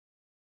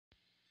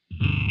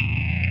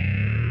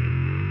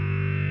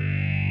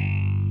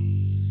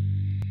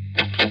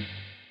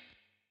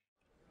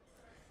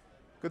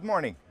Good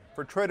morning.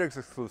 For Traders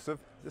Exclusive,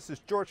 this is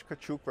George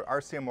Kachuk for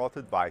RCM Wealth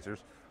Advisors,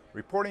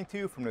 reporting to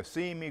you from the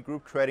CME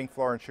Group trading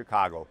floor in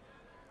Chicago.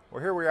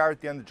 Well, here we are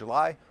at the end of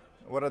July.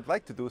 What I'd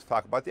like to do is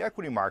talk about the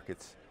equity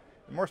markets.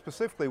 And more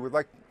specifically, what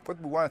we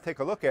want to take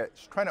a look at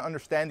is trying to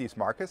understand these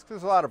markets,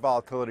 because there's a lot of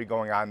volatility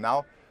going on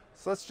now.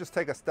 So let's just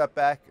take a step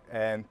back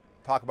and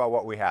talk about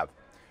what we have.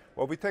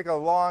 Well, if we take a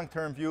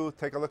long-term view,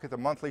 take a look at the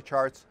monthly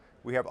charts,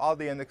 we have all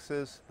the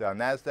indexes, the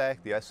NASDAQ,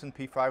 the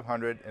S&P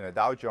 500, and the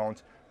Dow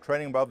Jones,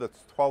 trading above the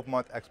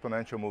 12-month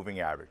exponential moving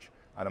average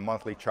on a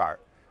monthly chart.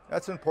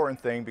 That's an important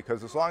thing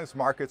because as long as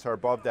markets are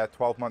above that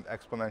 12-month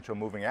exponential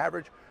moving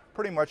average,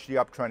 pretty much the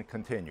uptrend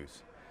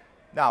continues.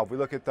 Now, if we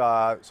look at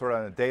sort of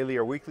on a daily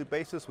or weekly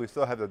basis, we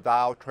still have the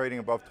Dow trading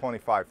above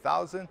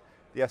 25,000,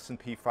 the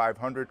S&P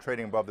 500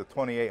 trading above the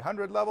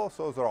 2,800 level,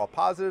 so those are all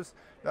positives.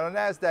 Now, the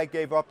NASDAQ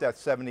gave up that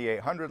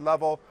 7,800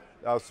 level.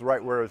 That was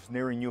right where it was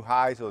nearing new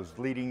highs. It was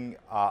leading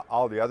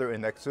all the other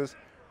indexes.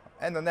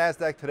 And the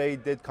NASDAQ today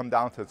did come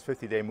down to its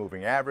 50-day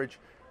moving average.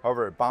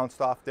 However, it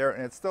bounced off there,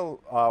 and it's still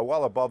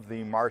well above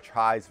the March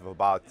highs of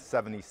about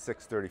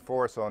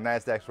 76.34. So the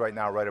NASDAQ's right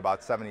now right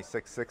about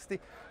 76.60.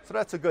 So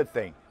that's a good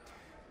thing.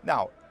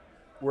 Now,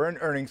 we're in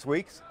earnings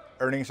weeks.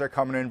 Earnings are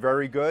coming in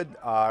very good.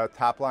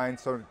 Top line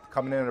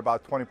coming in at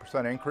about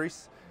 20%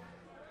 increase.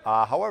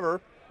 However,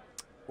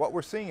 what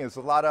we're seeing is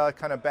a lot of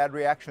kind of bad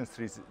reactions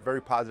to these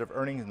very positive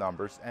earnings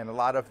numbers, and a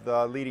lot of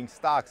the leading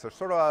stocks are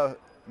sort of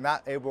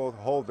not able to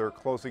hold their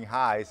closing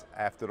highs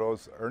after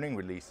those earning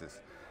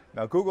releases.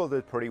 Now, Google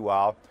did pretty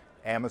well.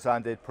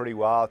 Amazon did pretty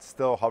well. It's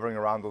still hovering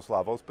around those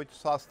levels, but you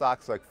saw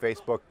stocks like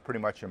Facebook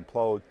pretty much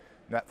implode,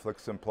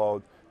 Netflix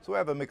implode. So we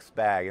have a mixed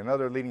bag. And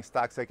other leading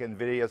stocks like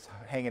Nvidia's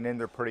hanging in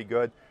there pretty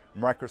good.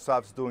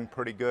 Microsoft's doing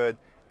pretty good.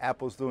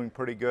 Apple's doing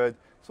pretty good.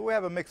 So we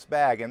have a mixed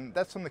bag, and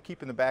that's something to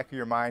keep in the back of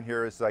your mind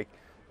here is like,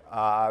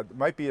 there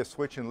might be a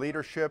switch in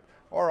leadership,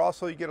 or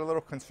also you get a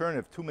little concerned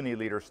if too many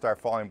leaders start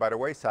falling by the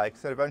wayside,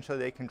 because eventually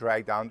they can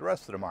drag down the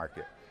rest of the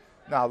market.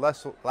 Now,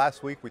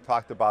 last week we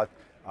talked about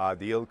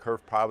the yield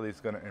curve probably is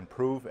going to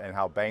improve and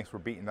how banks were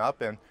beaten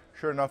up, and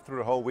sure enough, through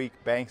the whole week,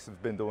 banks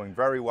have been doing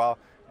very well,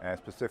 and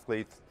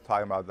specifically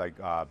talking about like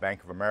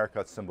Bank of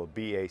America, symbol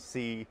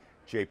BAC,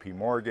 JP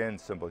Morgan,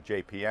 symbol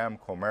JPM,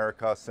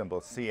 Comerica, symbol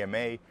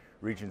CMA,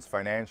 Regions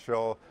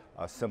Financial,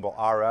 symbol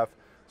RF.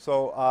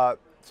 So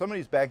some of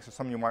these banks are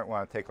something you might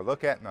want to take a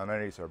look at. Now, none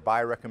of these are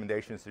buy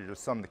recommendations. They're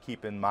just something to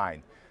keep in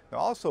mind. Now,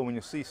 also, when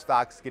you see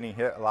stocks getting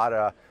hit, a lot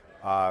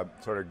of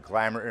sort of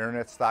glamour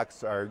internet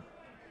stocks are,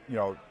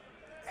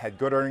 had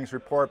good earnings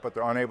report, but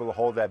they're unable to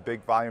hold that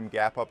big volume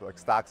gap up, like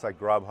stocks like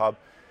Grubhub,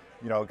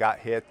 got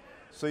hit.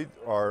 So,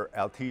 or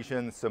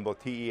Altesian, symbol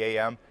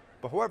TEAM.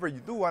 But however, you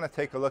do want to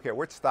take a look at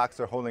which stocks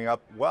are holding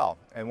up well.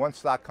 And one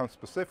stock comes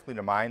specifically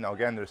to mind. Now,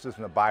 again, this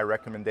isn't a buy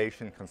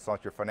recommendation.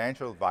 Consult your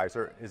financial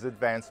advisor. Is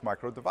Advanced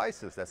Micro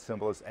Devices. That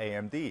symbol is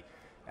AMD.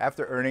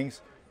 After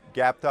earnings,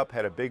 gapped up,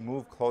 had a big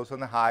move, closed on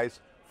the highs.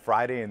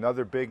 Friday,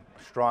 another big,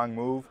 strong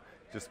move.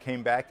 Just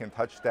came back and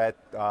touched that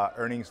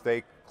earnings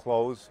day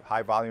close,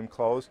 high volume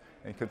close,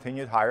 and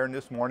continued higher. And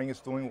this morning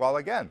is doing well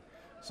again.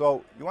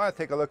 So you want to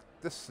take a look.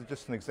 This is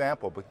just an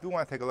example, but you do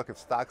want to take a look at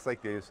stocks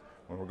like these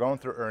when we're going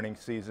through earnings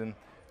season,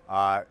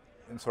 and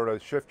sort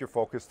of shift your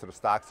focus to the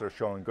stocks that are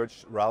showing good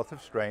relative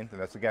strength.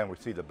 And that's, again, we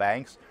see the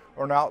banks,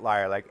 or an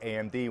outlier like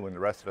AMD when the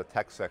rest of the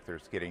tech sector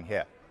is getting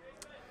hit.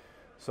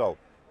 So,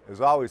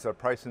 as always, the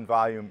price and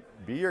volume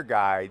be your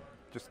guide.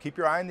 Just keep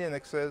your eye on the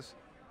indexes,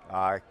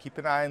 keep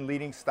an eye on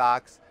leading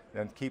stocks,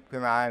 and keep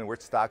an eye on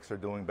which stocks are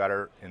doing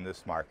better in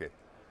this market.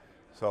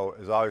 So,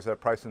 as always, that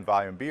price and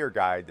volume be your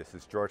guide. This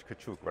is George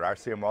Kachuk with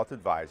RCM Wealth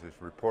Advisors,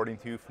 reporting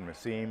to you from the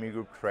CME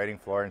Group trading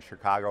floor in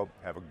Chicago.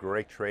 Have a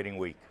great trading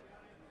week.